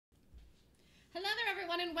Hello there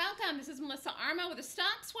everyone and welcome. This is Melissa Armo with a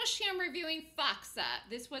stock swoosh here. I'm reviewing Foxa.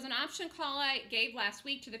 This was an option call I gave last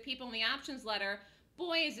week to the people in the options letter.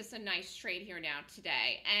 Boy, is this a nice trade here now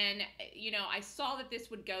today. And, you know, I saw that this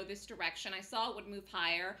would go this direction. I saw it would move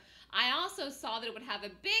higher. I also saw that it would have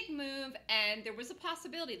a big move, and there was a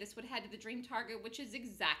possibility this would head to the dream target, which is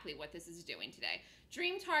exactly what this is doing today.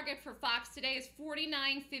 Dream target for Fox today is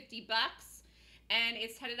 $49.50. And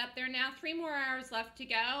it's headed up there now. 3 more hours left to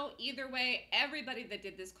go. Either way, everybody that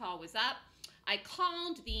did this call was up. I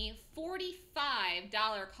called the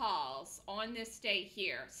 $45 calls on this day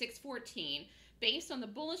here, 614, based on the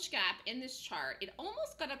bullish gap in this chart. It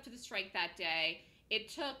almost got up to the strike that day. It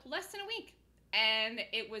took less than a week, and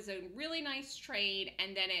it was a really nice trade,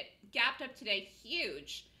 and then it gapped up today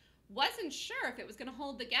huge. Wasn't sure if it was going to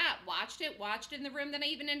hold the gap. Watched it in the room. Then I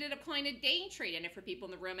even ended up calling a day trade in it for people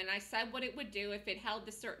in the room. And I said what it would do if it held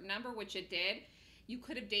the certain number, which it did. You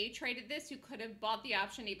could have day traded this. You could have bought the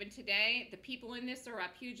option even today. The people in this are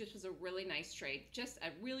up huge. This was a really nice trade. Just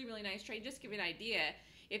a really, really nice trade. Just to give you an idea,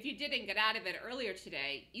 if you didn't get out of it earlier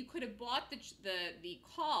today, you could have bought the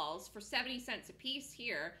calls for 70 cents a piece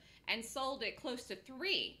here and sold it close to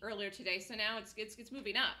 3 earlier today. So now it's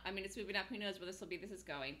moving up. I mean, it's moving up. Who knows where this will be? This is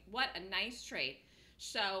going. What a nice trade.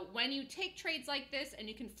 So when you take trades like this and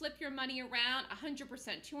you can flip your money around 100%,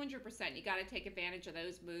 200%, you got to take advantage of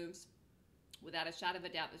those moves. Without a shadow of a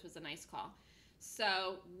doubt, this was a nice call.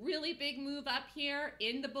 So really big move up here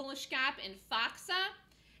in the bullish gap in Foxa.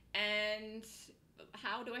 And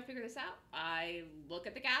how do I figure this out? I look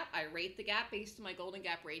at the gap, I rate the gap based on my golden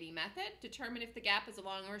gap rating method, determine if the gap is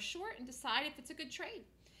long or short, and decide if it's a good trade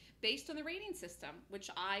based on the rating system, which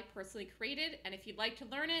I personally created. And if you'd like to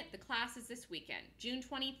learn it, the class is this weekend, June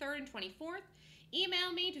 23rd and 24th.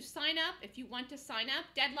 Email me to sign up if you want to sign up.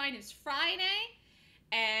 Deadline is Friday.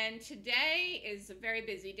 And today is a very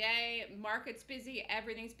busy day. Market's busy,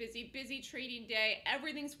 everything's busy. Busy trading day,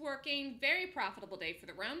 everything's working. Very profitable day for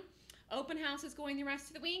the room. Open house is going the rest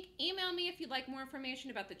of the week. Email me if you'd like more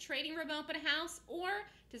information about the trading room open house or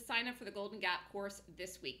to sign up for the Golden Gap course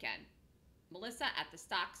this weekend. Melissa at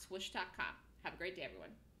thestockswoosh.com. Have a great day, everyone.